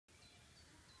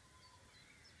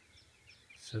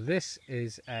So this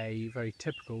is a very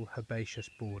typical herbaceous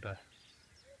border.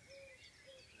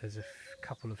 There's a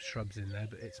couple of shrubs in there,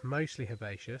 but it's mostly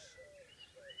herbaceous.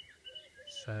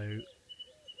 So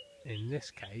in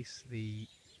this case, the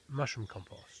mushroom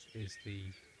compost is the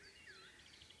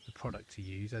product to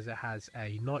use, as it has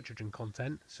a nitrogen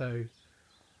content, so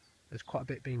there's quite a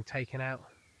bit being taken out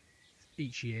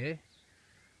each year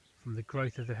from the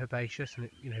growth of the herbaceous and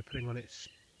it, putting on its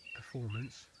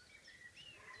performance.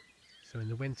 So in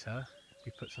the winter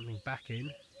we put something back in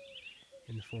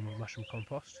the form of mushroom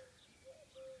compost.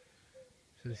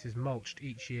 So this is mulched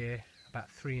each year about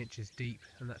 3 inches deep,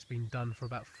 and that's been done for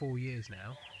about 4 years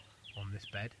now on this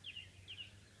bed.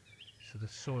 So the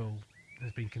soil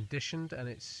has been conditioned and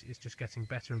it's just getting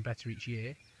better and better each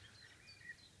year.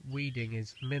 Weeding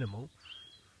is minimal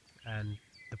and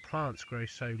the plants grow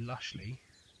so lushly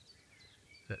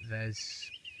that there's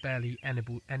barely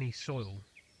any soil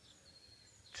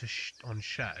on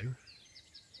show.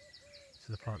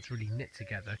 So the plants really knit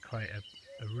together, create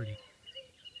a really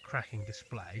cracking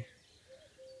display.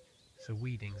 So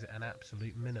weeding's at an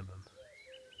absolute minimum.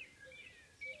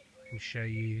 I can show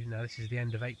you now, this is the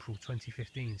end of April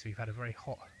 2015, so we've had a very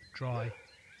hot, dry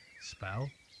spell.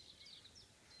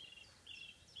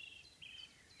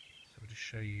 So I'll just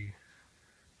show you,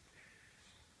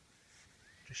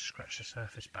 just scratch the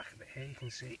surface back a bit here, you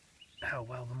can see how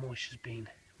well the moisture's been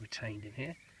retained in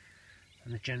here,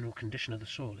 and the general condition of the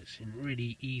soil. It's in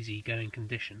really easy going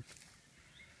condition,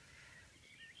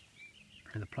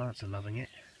 and the plants are loving it.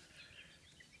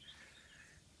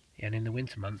 And in the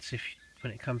winter months,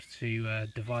 when it comes to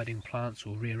dividing plants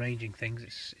or rearranging things,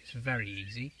 it's very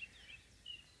easy.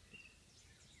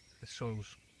 The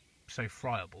soil's so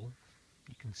friable,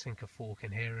 you can sink a fork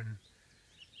in here and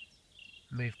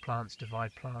move plants,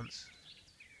 divide plants.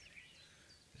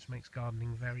 This makes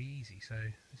gardening very easy. So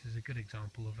this is a good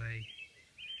example of a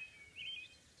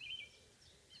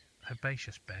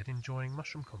herbaceous bed enjoying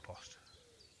mushroom compost.